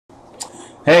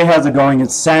Hey, how's it going?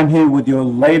 It's Sam here with your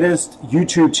latest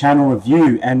YouTube channel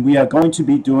review, and we are going to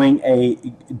be doing a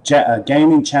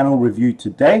gaming channel review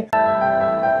today.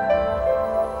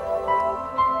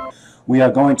 We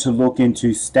are going to look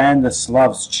into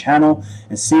Stanislav's channel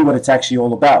and see what it's actually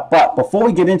all about. But before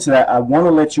we get into that, I want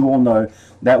to let you all know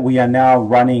that we are now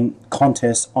running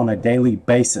contests on a daily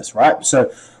basis, right?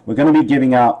 So we're going to be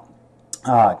giving out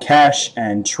cash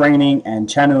and training and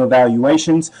channel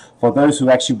evaluations for those who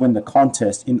actually win the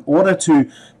contest. In order to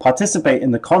participate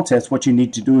in the contest, what you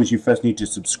need to do is you first need to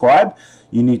subscribe,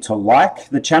 you need to like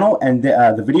the channel and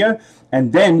the video,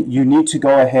 and then you need to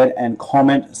go ahead and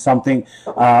comment something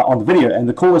on the video. And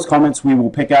the coolest comments, we will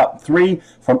pick out 3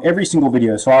 from every single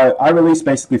video. So I release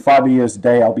basically 5 videos a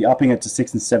day. I'll be upping it to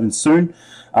 6 and 7 soon.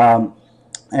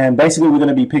 And basically, we're going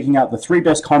to be picking out the 3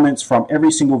 best comments from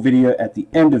every single video at the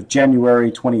end of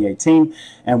January 2018.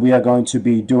 And we are going to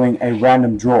be doing a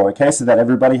random draw, okay, so that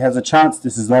everybody has a chance.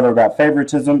 This is not about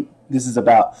favoritism. This is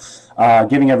about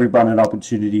giving everyone an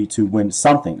opportunity to win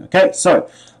something, okay? So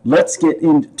let's get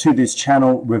into this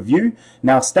channel review.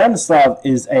 Now, Stanislav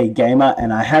is a gamer,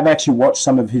 and I have actually watched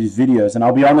some of his videos. And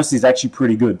I'll be honest, he's actually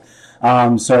pretty good.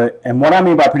 And what I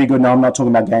mean by pretty good, now I'm not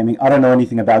talking about gaming. I don't know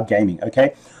anything about gaming,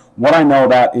 okay? What I know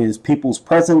about is people's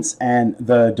presence and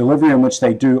the delivery in which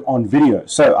they do on video.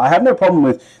 So I have no problem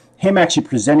with him actually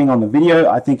presenting on the video.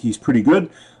 I think he's pretty good.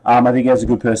 I think he has a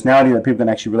good personality that people can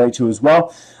actually relate to as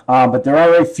well. But there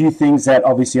are a few things that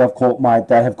obviously have caught my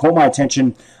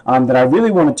attention that I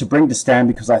really wanted to bring to Stan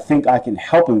because I think I can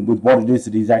help him with what it is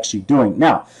that he's actually doing.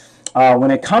 Now,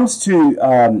 when it comes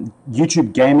to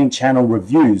YouTube gaming channel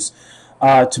reviews,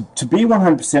 to be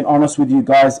 100% honest with you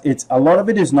guys, a lot of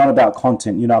it is not about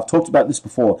content. You know, I've talked about this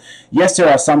before. Yes, there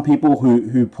are some people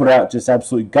who put out just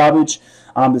absolute garbage,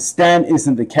 but Stan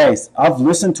isn't the case. I've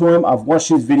listened to him, I've watched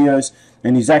his videos,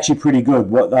 and he's actually pretty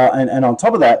good. And on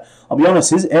top of that, I'll be honest,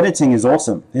 his editing is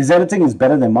awesome. His editing is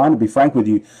better than mine, to be frank with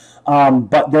you.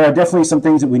 But there are definitely some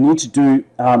things that we need to do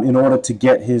in order to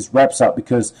get his reps up,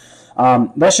 because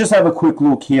let's just have a quick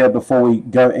look here before we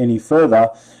go any further.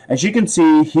 As you can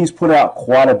see, he's put out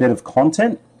quite a bit of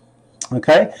content.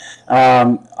 Okay,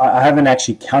 I haven't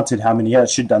actually counted how many. I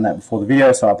should have done that before the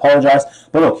video, so I apologize.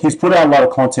 But look, he's put out a lot of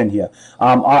content here.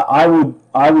 I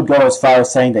would go as far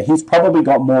as saying that he's probably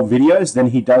got more videos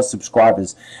than he does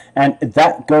subscribers, and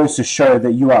that goes to show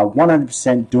that you are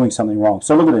 100% doing something wrong.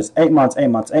 So look at this: 8 months, 8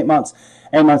 months, 8 months,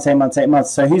 8 months, 8 months, 8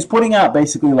 months. So he's putting out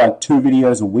basically like 2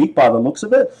 videos a week by the looks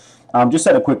of it. Just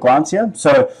at a quick glance here.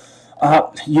 So.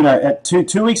 You know, at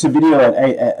two weeks of video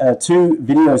at 2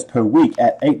 videos per week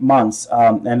at 8 months,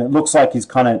 and it looks like he's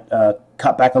kind of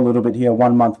cut back a little bit here,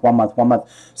 1 month, 1 month, 1 month.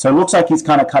 So it looks like he's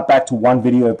kind of cut back to 1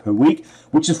 video per week,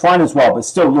 which is fine as well. But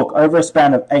still, look, over a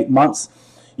span of 8 months,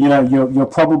 you know, you're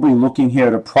probably looking here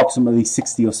at approximately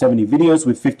 60 or 70 videos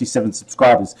with 57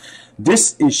 subscribers.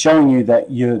 This is showing you that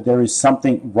there is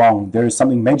something wrong. There is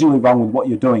something majorly wrong with what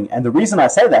you're doing. And the reason I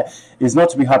say that is not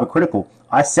to be hypercritical.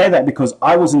 I say that because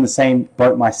I was in the same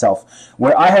boat myself,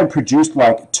 where I had produced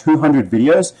like 200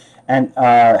 videos and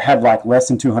had like less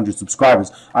than 200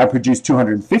 subscribers. I produced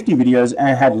 250 videos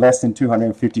and had less than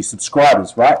 250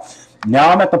 subscribers, right? Now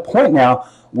I'm at the point now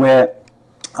where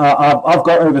I've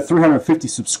got over 350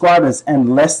 subscribers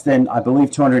and less than, I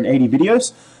believe, 280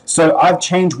 videos. So I've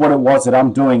changed what it was that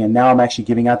I'm doing, and now I'm actually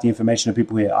giving out the information to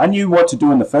people here. I knew what to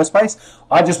do in the first place.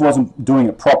 I just wasn't doing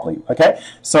it properly, okay?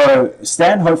 So,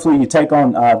 Stan, hopefully you take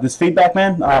on this feedback,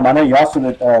 man. I know you asked for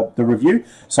the review,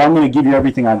 so I'm going to give you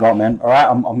everything I got, man, all right?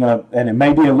 I'm going to, and it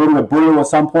may be a little bit brutal at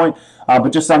some point, but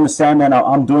just understand, man,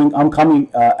 I'm coming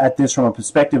at this from a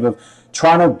perspective of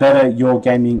trying to better your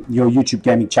YouTube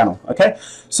gaming channel, okay?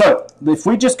 So if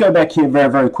we just go back here very,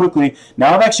 very quickly,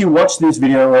 now I've actually watched this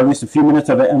video, or at least a few minutes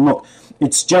of it, and look,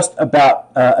 it's just about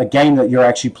a game that you're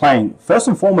actually playing. First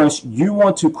and foremost, you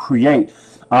want to create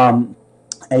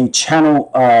a channel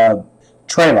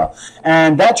trailer,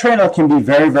 and that trailer can be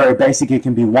very, very basic. It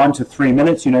can be 1 to 3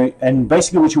 minutes, you know, and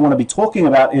basically what you want to be talking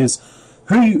about is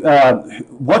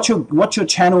what your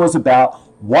channel is about,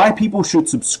 why people should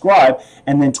subscribe,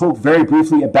 and then talk very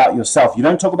briefly about yourself. You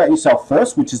don't talk about yourself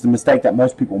first, which is the mistake that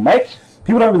most people make.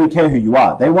 People don't really care who you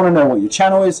are. They want to know what your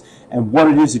channel is and what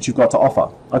it is that you've got to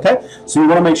offer, okay? So you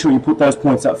want to make sure you put those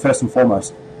points up first and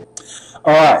foremost.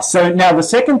 All right, so now the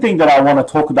second thing that I want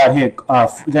to talk about here,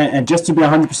 and just to be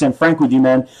 100% frank with you,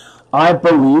 man, I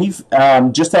believe,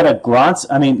 just at a glance,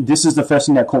 I mean, this is the first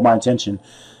thing that caught my attention.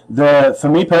 For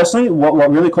me personally, what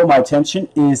really caught my attention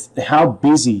is how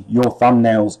busy your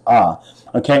thumbnails are.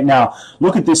 Okay, now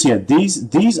look at this here.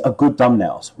 These are good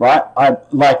thumbnails, right?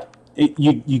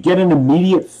 you get an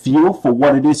immediate feel for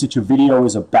what it is that your video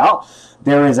is about.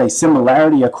 There is a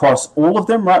similarity across all of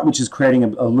them, right, which is creating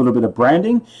a little bit of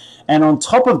branding. And on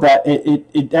top of that,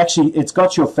 it's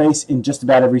got your face in just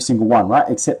about every single one, right,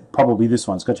 except probably this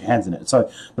one. It's got your hands in it. So,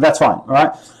 but that's fine, all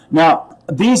right? Now,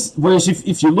 whereas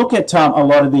if you look at a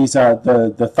lot of these,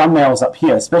 the thumbnails up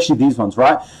here, especially these ones,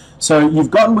 right? So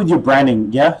you've gotten with your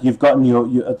branding, yeah? You've gotten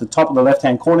your at the top of the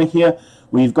left-hand corner here,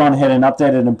 where you've gone ahead and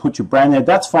updated and put your brand there.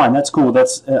 That's fine. That's cool.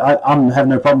 I have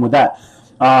no problem with that.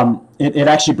 It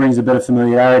actually brings a bit of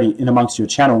familiarity in amongst your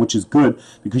channel, which is good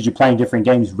because you're playing different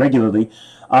games regularly.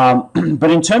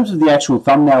 But in terms of the actual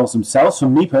thumbnails themselves, for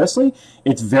me personally,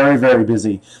 it's very, very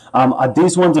busy.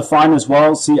 These ones are fine as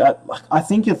well. See, I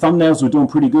think your thumbnails were doing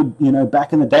pretty good, you know,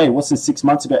 back in the day. What's this, 6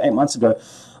 months ago, 8 months ago?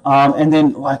 And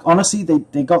then, like, honestly,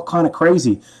 they got kind of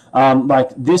crazy.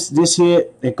 Like this here,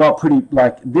 it got pretty,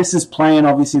 like, this is playing,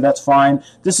 obviously, that's fine.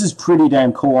 This is pretty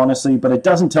damn cool, honestly, but it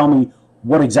doesn't tell me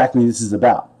what exactly this is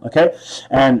about, okay?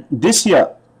 And this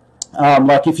here,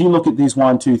 like, if you look at these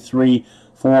 1, 2, 3,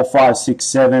 4, 5, 6,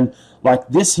 7, like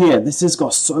this here, this has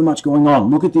got so much going on.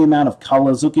 Look at the amount of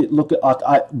colors. Look at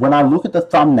like, when I look at the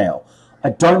thumbnail, I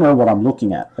don't know what I'm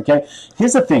looking at, okay?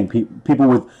 Here's the thing,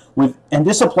 people with, and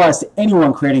this applies to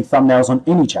anyone creating thumbnails on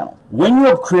any channel. When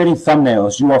you're creating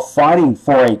thumbnails, you are fighting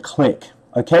for a click,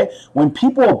 okay? When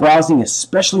people are browsing,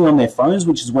 especially on their phones,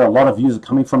 which is where a lot of views are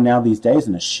coming from now these days,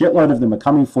 and a shitload of them are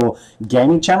coming for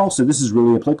gaming channels, so this is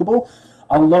really applicable.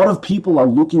 A lot of people are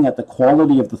looking at the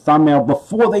quality of the thumbnail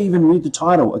before they even read the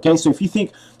title, okay? So if you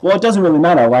think, well, it doesn't really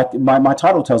matter, like my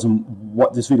title tells them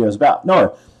what this video is about.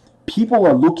 No, people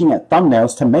are looking at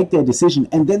thumbnails to make their decision,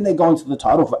 and then they're going to the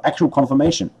title for actual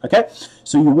confirmation, okay?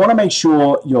 So you want to make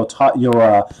sure your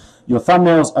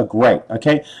thumbnails are great,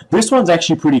 okay? This one's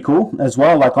actually pretty cool as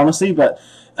well, like, honestly, but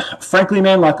frankly,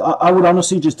 man, like, I would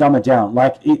honestly just dumb it down.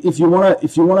 Like, if you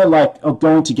wanna like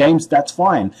go into games, that's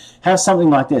fine. Have something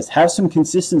like this. Have some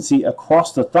consistency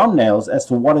across the thumbnails as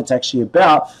to what it's actually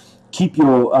about. Keep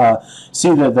your see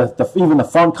even the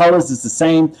font colors is the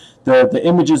same. The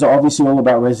images are obviously all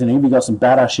about Resident Evil. You got some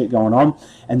badass shit going on,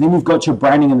 and then you've got your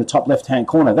branding in the top left-hand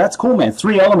corner. That's cool, man.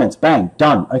 3 elements, bang,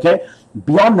 done. Okay.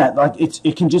 Beyond that, like,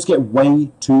 it can just get way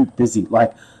too busy.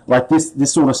 Like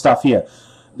this sort of stuff here.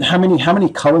 How many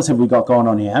colors have we got going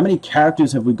on here? How many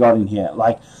characters have we got in here?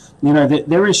 Like, you know,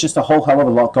 there is just a whole hell of a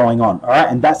lot going on. All right,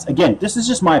 and that's, again, this is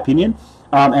just my opinion,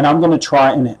 and I'm going to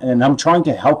try and I'm trying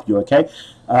to help you. Okay,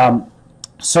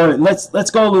 so let's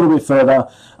go a little bit further.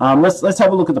 Let's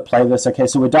have a look at the playlist. Okay,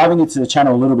 so we're diving into the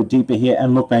channel a little bit deeper here,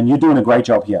 and look, man, you're doing a great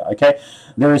job here. Okay,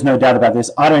 there is no doubt about this.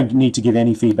 I don't need to give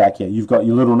any feedback here. You've got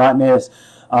your Little Nightmares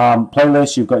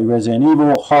playlist. You've got your Resident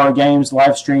Evil, horror games,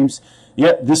 live streams.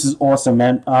 Yeah, this is awesome,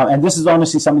 man. And this is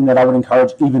honestly something that I would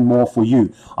encourage even more for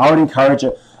you. I would encourage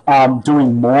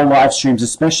doing more live streams,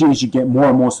 especially as you get more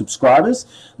and more subscribers.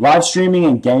 Live streaming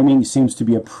and gaming seems to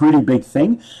be a pretty big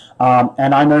thing.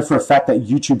 And I know for a fact that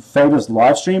YouTube favors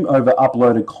live stream over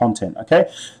uploaded content,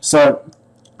 okay? So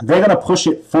they're going to push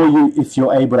it for you if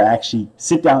you're able to actually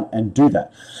sit down and do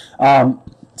that.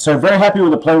 So very happy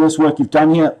with the playlist work you've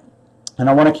done here. And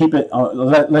I want to keep it,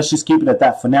 let's just keep it at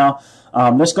that for now.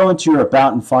 Let's go into your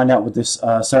about and find out what this,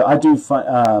 so I do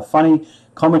funny,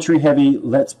 commentary heavy,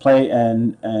 let's play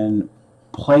and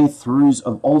playthroughs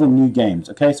of old and new games.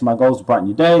 Okay, so my goal is to brighten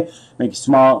your day, make you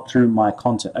smile through my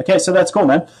content. Okay, so that's cool,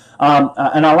 man.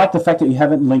 And I like the fact that you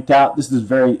haven't linked out. This is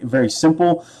very, very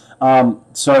simple.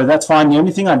 So that's fine. The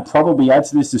only thing I'd probably add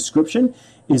to this description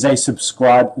is a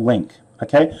subscribe link.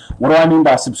 Okay, what do I mean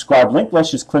by subscribe link? Let's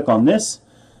just click on this.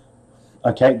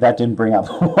 Okay, that didn't bring up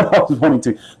what I was wanting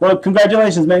to. Well,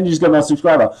 congratulations, man, you just got my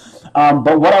subscriber.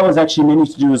 But what I was actually meaning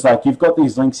to do is, like, you've got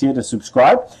these links here to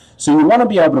subscribe. So you want to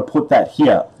be able to put that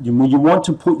here. You want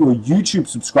to put your YouTube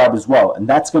subscribe as well, and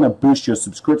that's going to boost your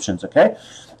subscriptions, okay?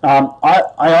 I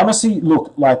honestly,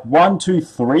 look, like 1, 2,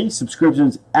 3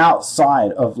 subscriptions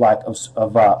outside of, like,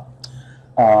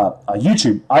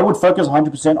 YouTube. I would focus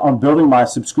 100% on building my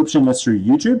subscription list through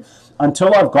YouTube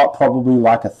until I've got probably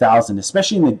like 1,000,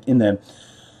 especially in the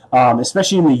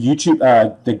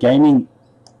YouTube the gaming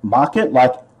market.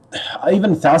 Like,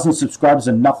 even 1,000 subscribers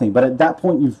are nothing, but at that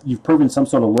point you've proven some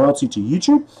sort of loyalty to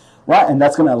YouTube, right? And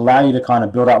that's going to allow you to kind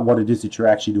of build out what it is that you're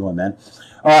actually doing, man.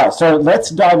 All right, so let's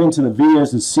dive into the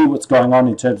videos and see what's going on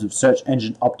in terms of search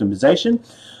engine optimization.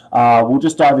 We'll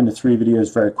just dive into 3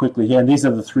 videos very quickly here, and these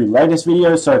are the 3 latest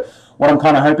videos. So what I'm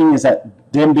kind of hoping is that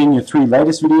them being your 3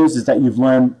 latest videos is that you've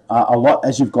learned a lot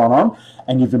as you've gone on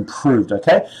and you've improved,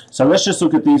 okay? So let's just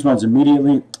look at these ones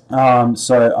immediately.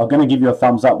 So I'm going to give you a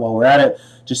thumbs up while we're at it,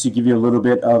 just to give you a little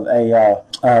bit of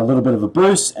a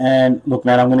boost. And look,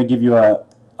 man, I'm going to give you a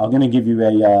I'm going to give you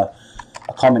a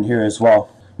comment here as well.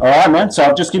 All right, man. So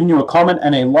I've just given you a comment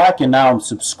and a like, and now I'm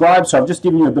subscribed. So I've just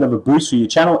given you a bit of a boost for your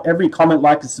channel. Every comment,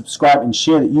 like, and subscribe, and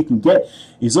share that you can get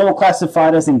is all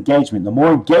classified as engagement. The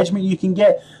more engagement you can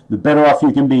get, the better off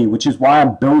you can be, which is why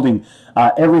I'm building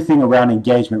everything around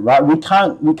engagement, right? We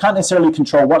can't necessarily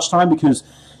control watch time because,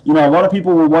 you know, a lot of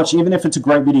people will watch, even if it's a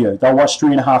great video, they'll watch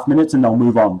 3.5 minutes and they'll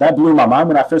move on. That blew my mind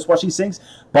when I first watched these things,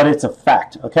 but it's a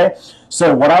fact, okay?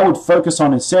 So what I would focus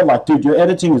on instead, like, dude, your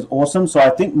editing is awesome. So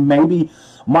I think maybe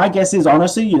my guess is,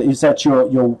 honestly, is that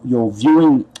your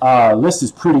viewing list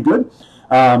is pretty good.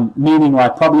 Meaning,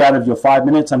 like, probably out of your 5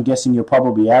 minutes, I'm guessing you're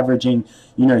probably averaging,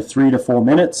 you know, 3 to 4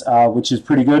 minutes, which is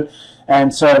pretty good.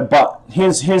 And so, but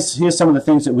here's some of the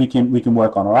things that we can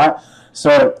work on. All right.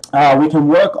 So we can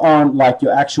work on, like,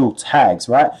 your actual tags,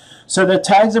 right? So the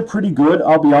tags are pretty good.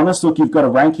 I'll be honest. Look, you've got a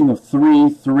ranking of 3,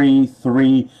 3,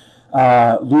 3.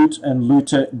 Loot and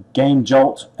looter game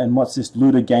jolt, and what's this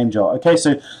looter game jolt? Okay,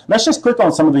 so let's just click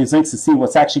on some of these links to see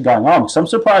what's actually going on. So I'm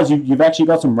surprised you've actually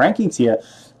got some rankings here,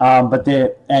 but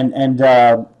they're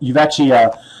you've actually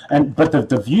but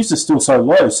the views are still so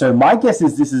low. So my guess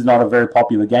is this is not a very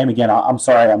popular game. Again, I'm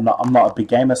sorry, I'm not a big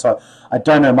gamer, so I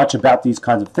don't know much about these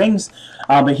kinds of things.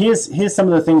 But here's some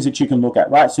of the things that you can look at,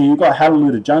 right? So you've got how to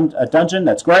loot a dungeon.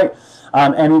 That's great.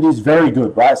 And it is very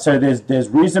good, right? So there's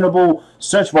reasonable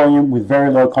search volume with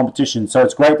very low competition. So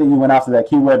it's great that you went after that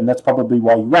keyword, and that's probably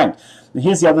why you ranked. But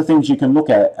here's the other things you can look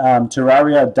at.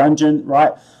 Terraria dungeon,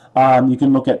 right? You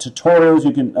can look at tutorials.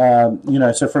 You can, you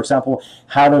know, so for example,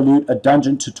 how to loot a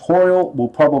dungeon tutorial will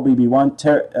probably be one.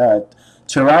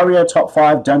 Terraria top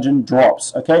 5 dungeon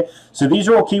drops. Okay, so these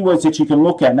are all keywords that you can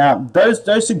look at. Now,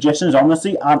 those suggestions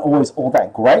honestly aren't always all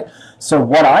that great. So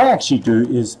what I actually do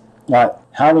is, like,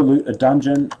 how to loot a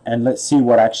dungeon, and let's see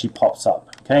what actually pops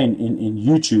up, okay, in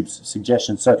YouTube's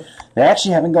suggestions. So they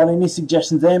actually haven't got any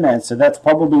suggestions there, man. So that's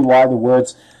probably why the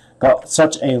words got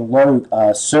such a low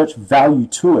search value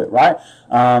to it, right?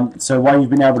 So why you've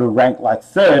been able to rank like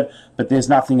 3rd, but there's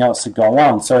nothing else to go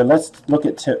on. So let's look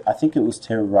at, I think it was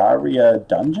Terraria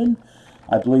dungeon,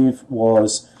 I believe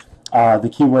was the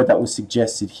keyword that was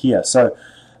suggested here. So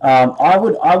I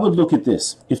would look at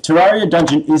this. If Terraria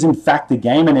Dungeon is in fact the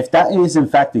game, and if that is in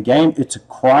fact the game, it's a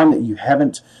crime that you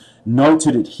haven't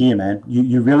noted it here, man.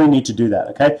 You really need to do that,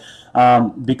 okay?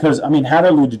 Because, I mean, how to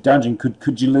loot a dungeon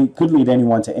could lead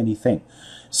anyone to anything.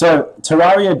 So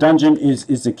Terraria Dungeon is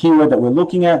the keyword that we're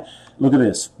looking at. Look at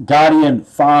this: Guardian,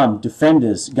 Farm,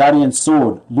 Defenders, Guardian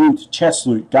Sword, Loot, Chest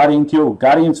Loot, Guardian Kill,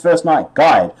 Guardian's First Night,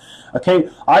 Guide. Okay,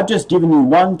 I've just given you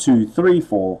 1, 2, 3,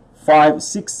 4, 5,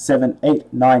 6, 7,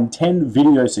 8, 9, 10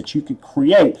 videos that you could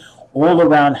create all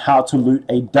around how to loot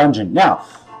a dungeon. Now,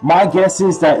 my guess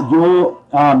is that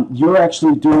you're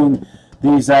actually doing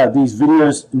these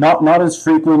videos not as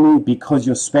frequently because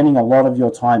you're spending a lot of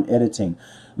your time editing.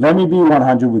 Let me be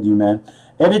 100 with you, man.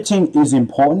 Editing is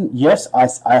important. Yes, I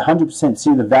 100%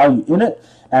 see the value in it,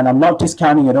 and I'm not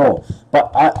discounting at all.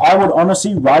 But I would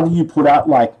honestly rather you put out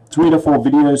like 3 to 4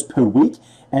 videos per week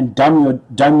and done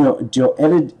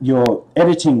your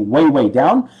editing way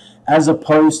down, as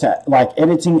opposed to like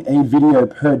editing a video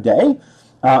per day,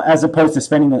 as opposed to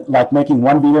spending like making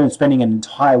one video and spending an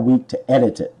entire week to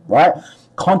edit it, right?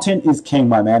 Content is king,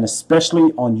 my man,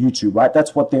 especially on YouTube, right?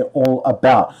 That's what they're all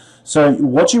about. So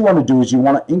what you want to do is you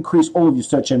want to increase all of your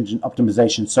search engine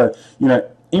optimization. So, you know,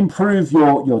 improve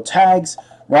your tags,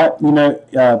 right? You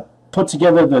know, put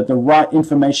together the right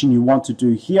information you want to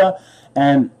do here,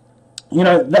 and you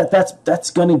know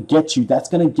that's going to get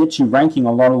you ranking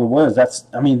a lot of the words.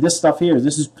 I mean, this stuff here,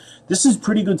 this is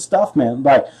pretty good stuff, man.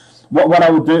 Like what I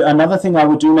would do, another thing I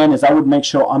would do, man, is I would make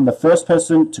sure I'm the first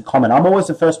person to comment. I'm always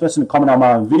the first person to comment on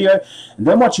my own video. And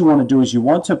then what you want to do is you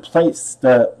want to place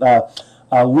the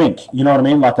link, you know what I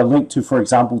mean, like a link to, for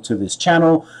example, to this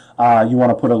channel. You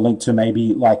want to put a link to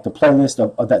maybe like the playlist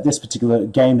of that this particular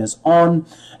game is on,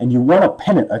 and you want to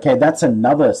pin it. Okay, that's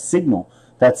another signal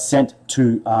that's sent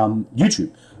to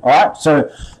YouTube. All right, so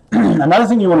another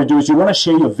thing you want to do is you want to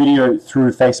share your video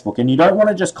through Facebook, and you don't want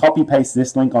to just copy paste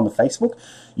this link on the Facebook.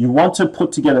 You want to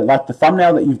put together like the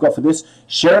thumbnail that you've got for this,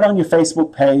 share it on your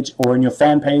Facebook page or in your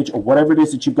fan page or whatever it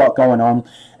is that you've got going on,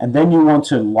 and then you want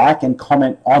to like and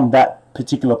comment on that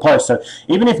particular post. So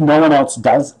even if no one else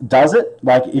does it,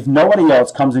 like if nobody else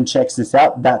comes and checks this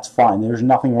out, that's fine. There's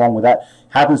nothing wrong with that.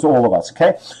 Happens to all of us,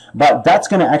 okay? But that's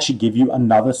going to actually give you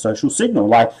another social signal.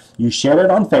 Like you shared it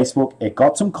on Facebook, it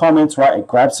got some comments, right? It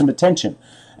grabbed some attention.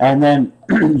 And then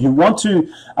you want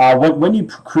to, when you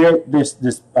create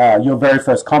your very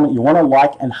first comment, you want to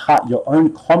like and heart your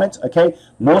own comment, okay?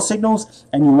 More signals,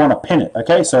 and you want to pin it,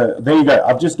 okay? So there you go.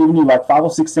 I've just given you like 5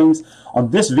 or 6 things on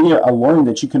this video alone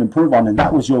that you can improve on, and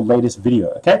that was your latest video,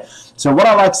 okay? So what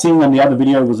I like seeing on the other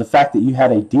video was the fact that you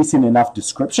had a decent enough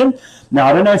description. Now,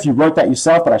 I don't know if you wrote that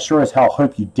yourself, but I sure as hell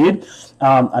hope you did.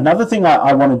 Another thing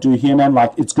I want to do here, man,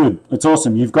 like, it's good. It's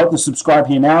awesome. You've got the subscribe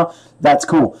here now. That's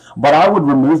cool. But I would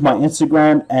remove my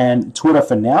Instagram and Twitter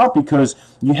for now, because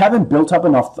you haven't built up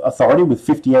enough authority with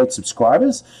 58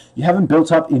 subscribers. You haven't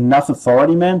built up enough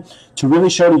authority, man, to really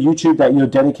show to YouTube that you're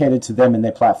dedicated to them and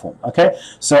their platform, okay?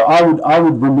 So I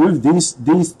would remove these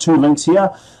 2 links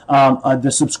here.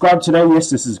 The subscribe today,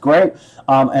 yes, this is great.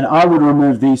 And I would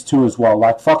remove these 2 as well.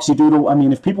 Like Foxy Doodle, I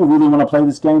mean, if people really want to play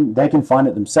this game, they can find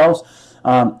it themselves.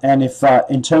 And if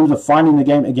in terms of finding the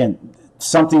game, again,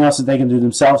 something else that they can do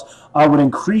themselves, I would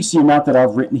increase the amount that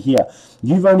I've written here.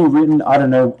 You've only written, I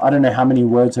don't know how many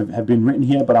words have been written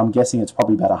here, but I'm guessing it's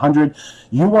probably about 100.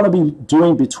 You want to be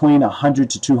doing between 100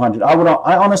 to 200.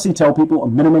 I honestly tell people a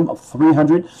minimum of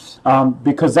 300,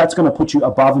 because that's going to put you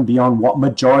above and beyond what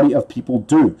majority of people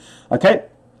do, okay?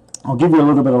 I'll give you a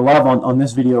little bit of love on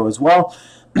this video as well.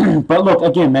 But look,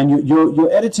 again, man,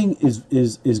 your editing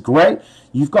is great.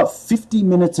 You've got 50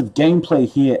 minutes of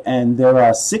gameplay here, and there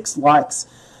are 6 likes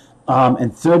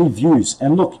and 30 views.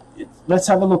 And look, let's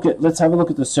have a look at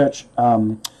the search.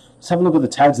 Let's have a look at the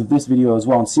tags of this video as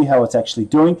well and see how it's actually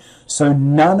doing. So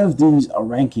none of these are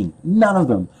ranking, none of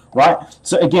them, right?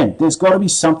 So again, there's got to be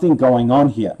something going on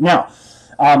here. Now,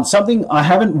 something I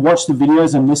haven't watched the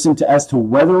videos and listened to as to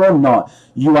whether or not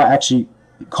you are actually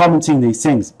commenting these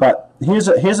things, but here's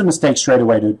a mistake straight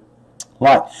away, dude.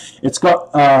 Like, it's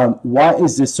got why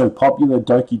is this so popular,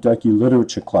 Doki Doki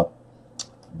Literature Club.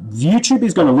 YouTube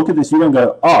is going to look at this video and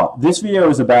go, oh, this video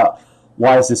is about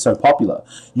why is this so popular.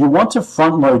 You want to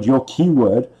front load your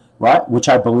keyword, right, which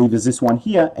I believe is this one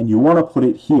here, and you want to put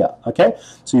it here, okay?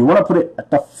 So you want to put it at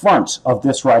the front of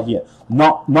this right here,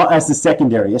 not as the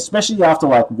secondary, especially after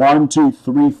like 1, 2,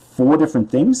 3, 4 different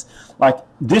things. Like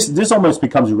this almost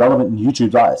becomes irrelevant in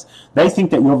YouTube's eyes. They think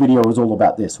that your video is all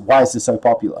about this. Why is this so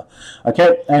popular?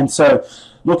 Okay, and so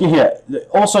look at here.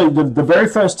 Also, the very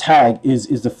first tag is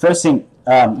the first thing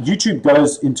YouTube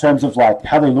goes in terms of like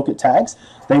how they look at tags.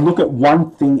 They look at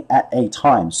one thing at a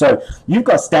time. So you've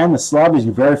got Stan the Slub as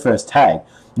your very first tag,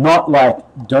 not like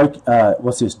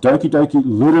what's this, Doki Doki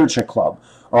Literature Club.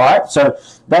 All right, so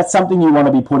that's something you want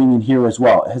to be putting in here as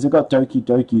well. Has it got Doki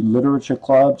Doki Literature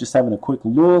Club? Just having a quick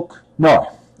look.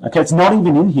 No. Okay, it's not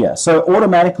even in here. So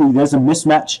automatically there's a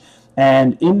mismatch.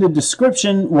 And in the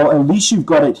description, well, at least you've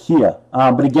got it here.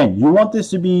 But again, you want this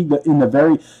to be in the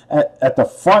very at the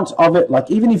front of it. Like,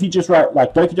 even if you just write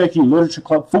like Doki Doki Literature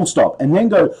Club, full stop, and then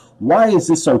go, why is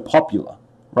this so popular?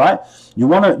 Right? You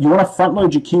want to front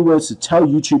load your keywords to tell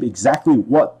YouTube exactly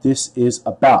what this is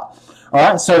about. All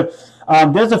right. So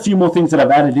there's a few more things that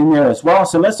I've added in there as well.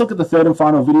 So let's look at the third and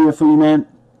final video for you, man.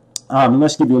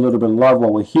 Let's give you a little bit of love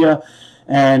while we're here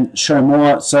and show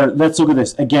more. So let's look at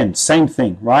this again. Same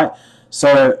thing, right?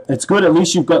 So it's good. At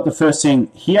least you've got the first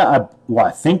thing here. Well,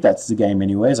 I think that's the game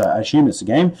anyways. I assume it's the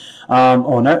game.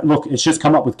 Or no, look, it's just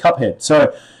come up with Cuphead.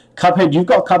 So Cuphead, you've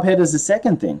got Cuphead as the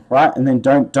second thing, right? And then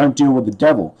don't deal with the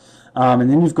devil. And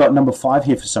then you've got number 5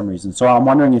 here for some reason. So I'm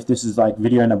wondering if this is like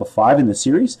video number 5 in the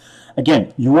series.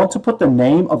 Again, you want to put the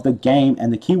name of the game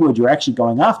and the keyword you're actually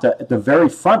going after at the very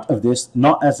front of this,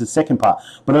 not as the second part.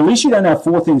 But at least you don't have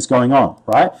 4 things going on,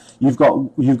 right? You've got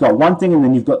one thing, and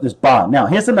then you've got this bar. Now,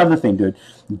 here's another thing, dude.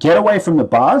 Get away from the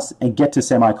bars and get to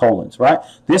semicolons, right?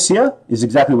 This here is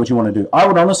exactly what you want to do. I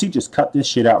would honestly just cut this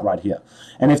shit out right here.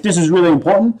 And if this is really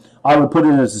important, I would put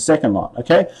it as the second line,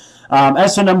 okay?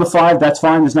 As for number 5, that's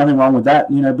fine. There's nothing wrong with that,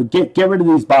 you know. But get rid of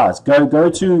these bars. Go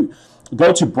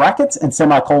to brackets and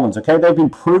semicolons. Okay, they've been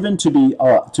proven to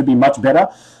be much better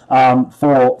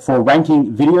for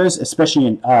ranking videos, especially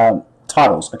in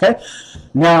titles. Okay,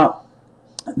 now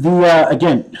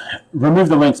again, remove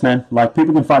the links, man. Like,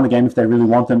 people can find the game if they really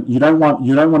want them. You don't want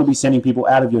to be sending people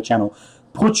out of your channel.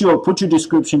 Put your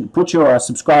description, put your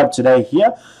subscribe today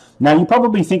here. Now, you're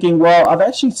probably thinking, well, I've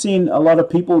actually seen a lot of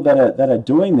people that are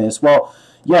doing this. Well,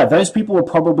 yeah, those people are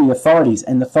probably authorities,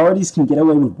 and authorities can get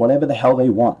away with whatever the hell they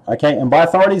want, okay? And by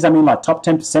authorities, I mean like top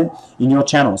 10% in your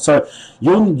channel. So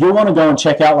you'll want to go and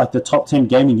check out like the top 10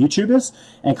 gaming YouTubers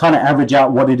and kind of average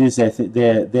out what it is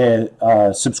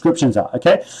their subscriptions are,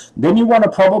 okay? Then you want to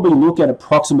probably look at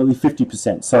approximately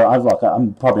 50%. So I got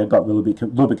a little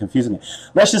bit confusing it.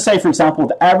 Let's just say, for example,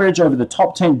 the average over the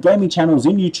top 10 gaming channels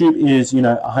in YouTube is,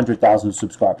 100,000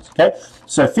 subscribers, okay?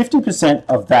 So 50%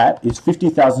 of that is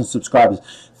 50,000 subscribers.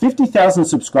 50,000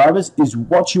 subscribers is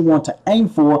what you want to aim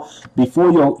for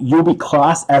before you'll be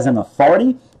classed as an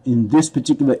authority in this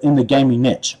particular, in the gaming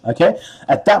niche. Okay,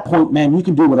 at that point, man, you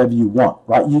can do whatever you want,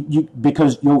 right?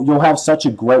 Because you'll have such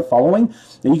a great following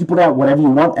that you can put out whatever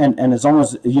you want, and as long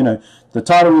as, you know, the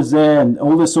title is there and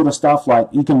all this sort of stuff, like,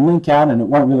 you can link out and it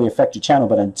won't really affect your channel.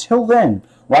 But until then,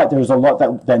 right, there's a lot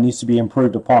that needs to be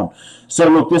improved upon. So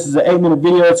look, this is an 8-minute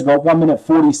video. It's got 1 minute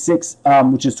 46,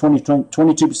 which is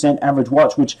 22% average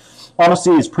watch, which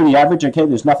honestly is pretty average. Okay,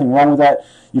 there's nothing wrong with that.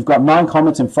 You've got 9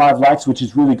 comments and 5 likes, which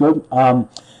is really good.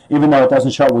 Even though it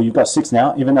doesn't show, well, you've got 6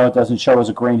 now, even though it doesn't show as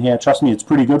a green here, trust me, it's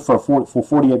pretty good for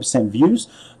 48% views.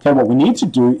 Okay, what we need to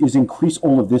do is increase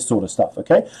all of this sort of stuff,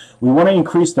 okay? We want to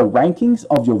increase the rankings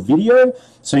of your video.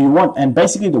 So you want, and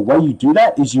basically the way you do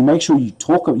that is you make sure you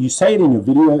say it in your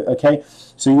video, okay?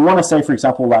 So you want to say, for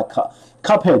example, like,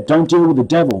 Cuphead, don't deal with the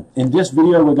devil. In this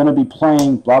video, we're going to be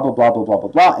playing blah, blah, blah, blah, blah, blah,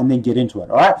 blah, and then get into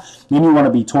it, all right? Then you want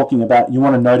to be talking about, you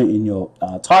want to note it in your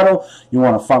title, you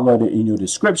want to front load it in your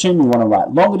description, you want to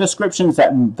write longer descriptions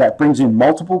that brings in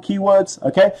multiple keywords,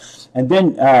 okay? And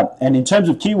then, and in terms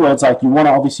of keywords, like, you want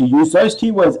to obviously use those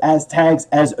keywords as tags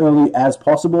as early as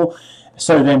possible.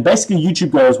 So then basically YouTube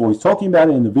goes, well, he's talking about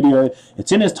it in the video,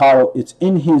 it's in his title, it's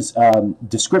in his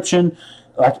description,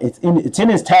 like it's in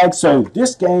his tag. So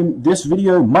this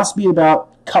video must be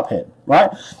about Cuphead, right?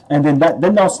 And then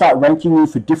they'll start ranking you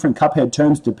for different Cuphead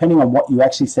terms depending on what you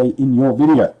actually say in your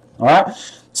video. All right.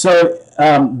 So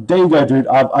there you go, dude.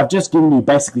 I've just given you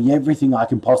basically everything I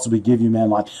can possibly give you, man.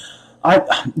 Like,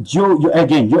 your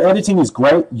editing is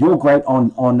great. You're great on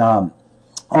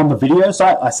the videos.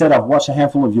 I said I've watched a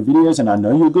handful of your videos and I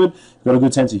know you're good. You've got a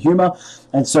good sense of humor.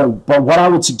 And so, but what I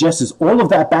would suggest is all of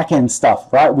that back-end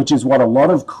stuff, right, which is what a lot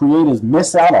of creators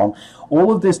miss out on.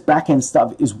 All of this back-end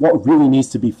stuff is what really needs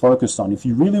to be focused on. If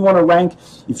you really want to rank,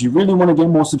 if you really want to get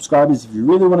more subscribers, if you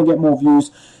really want to get more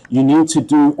views, you need to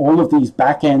do all of these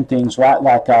back-end things, right?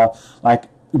 Like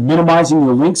minimizing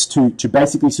your links to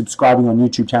basically subscribing on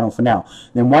YouTube channel for now.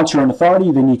 Then once you're an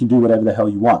authority, then you can do whatever the hell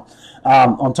you want.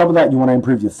 On top of that, you want to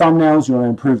improve your thumbnails, you want to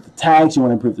improve the tags, you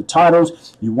want to improve the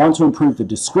titles, you want to improve the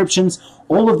descriptions.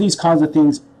 All of these kinds of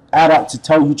things add up to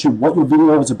tell YouTube what your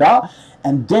video is about,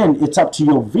 and then it's up to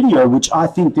your video, which I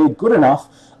think they're good enough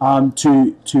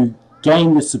to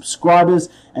gain the subscribers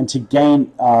and to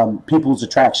gain people's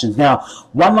attractions. Now,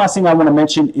 one last thing I want to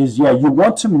mention is, yeah, you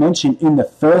want to mention in the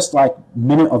first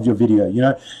minute of your video, you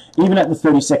know, even at the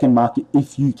 30-second mark,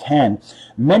 if you can,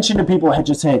 mention to people,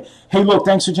 just say, hey, look,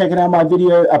 thanks for checking out my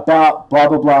video about blah,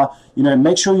 blah, blah. You know,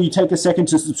 make sure you take a second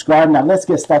to subscribe. Now, let's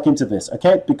get stuck into this,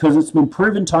 okay? Because it's been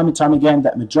proven time and time again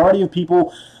that majority of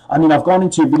people, I mean, I've gone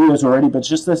into your videos already, but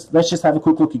let's just have a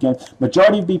quick look again.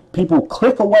 Majority of people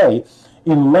click away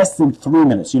in less than 3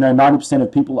 minutes. You know, 90%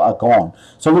 of people are gone.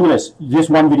 So look at this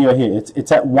one video here.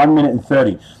 It's at 1 minute and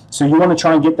 30. So you want to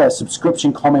try and get that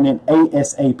subscription comment in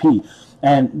ASAP.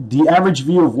 And the average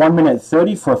view of 1 minute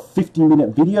 30 for a 50-minute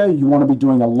video, you want to be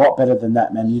doing a lot better than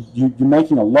that, man. You're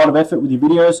making a lot of effort with your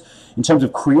videos. In terms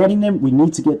of creating them, we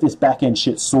need to get this back-end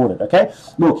shit sorted, okay?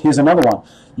 Look, here's another one.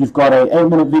 You've got a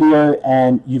 8-minute video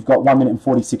and you've got 1 minute and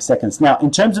 46 seconds. Now, in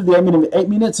terms of the 8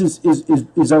 minutes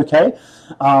is okay.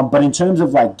 But in terms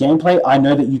of like gameplay, I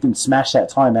know that you can smash that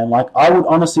time, man. Like, I would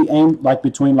honestly aim like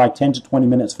between like 10 to 20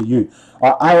 minutes for you.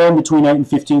 I aim between 8 and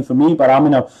 15 for me, but I'm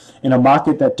in a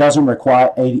market that doesn't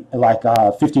require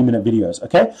 15-minute videos,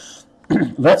 okay?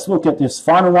 Let's look at this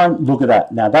final one. Look at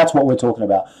that. Now, that's what we're talking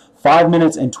about. 5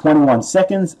 minutes and 21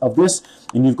 seconds of this,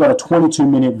 and you've got a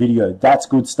 22-minute video. That's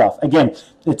good stuff. Again,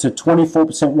 it's a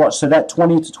 24% watch, so that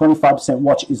 20 to 25%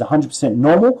 watch is 100%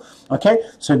 normal, okay?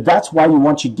 So that's why you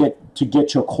want to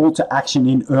get your call to action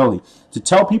in early. To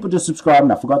tell people to subscribe,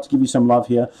 and I forgot to give you some love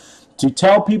here, to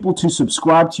tell people to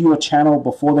subscribe to your channel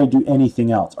before they do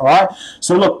anything else, all right?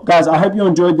 So look, guys, I hope you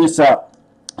enjoyed this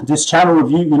this channel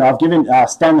review. You know, I've given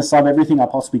Stan the Sub everything I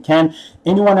possibly can.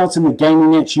 Anyone else in the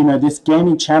gaming niche, you know, this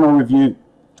gaming channel review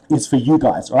is for you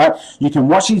guys, all right? You can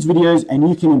watch these videos and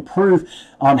you can improve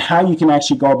on how you can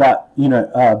actually go about, you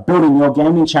know, building your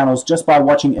gaming channels just by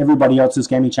watching everybody else's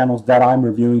gaming channels that I'm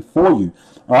reviewing for you,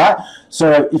 all right?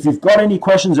 So if you've got any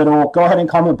questions at all, go ahead and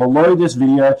comment below this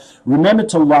video. Remember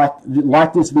to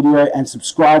like this video and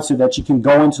subscribe so that you can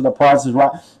go into the prizes,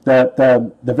 right?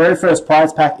 The very first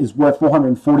prize pack is worth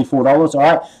 $444, all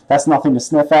right? That's nothing to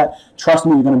sniff at. Trust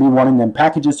me, you're going to be wanting them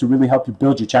packages to really help you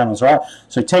build your channels, all right?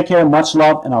 So take care, much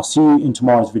love, and I'll see you in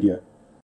tomorrow's video.